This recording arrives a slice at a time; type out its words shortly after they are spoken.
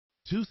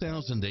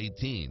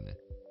2018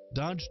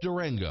 Dodge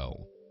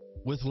Durango.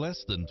 With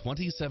less than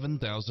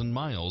 27,000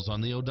 miles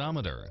on the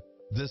odometer,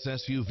 this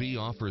SUV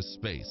offers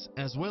space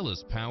as well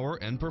as power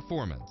and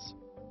performance.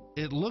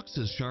 It looks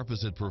as sharp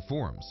as it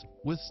performs,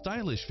 with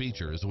stylish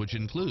features which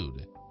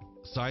include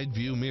side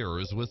view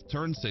mirrors with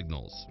turn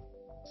signals,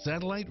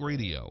 satellite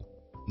radio,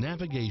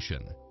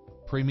 navigation,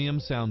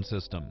 premium sound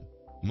system,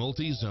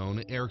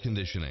 multi-zone air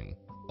conditioning,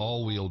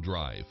 all-wheel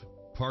drive,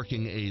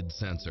 parking aid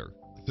sensor,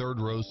 third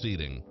row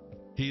seating,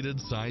 heated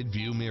side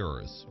view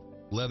mirrors,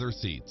 leather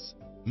seats,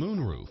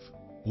 moonroof,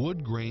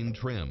 wood grain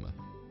trim,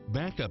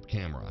 backup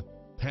camera,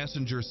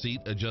 passenger seat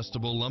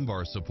adjustable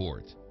lumbar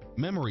support,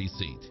 memory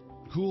seat,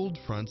 cooled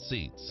front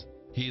seats,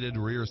 heated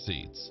rear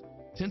seats,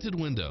 tinted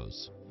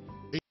windows,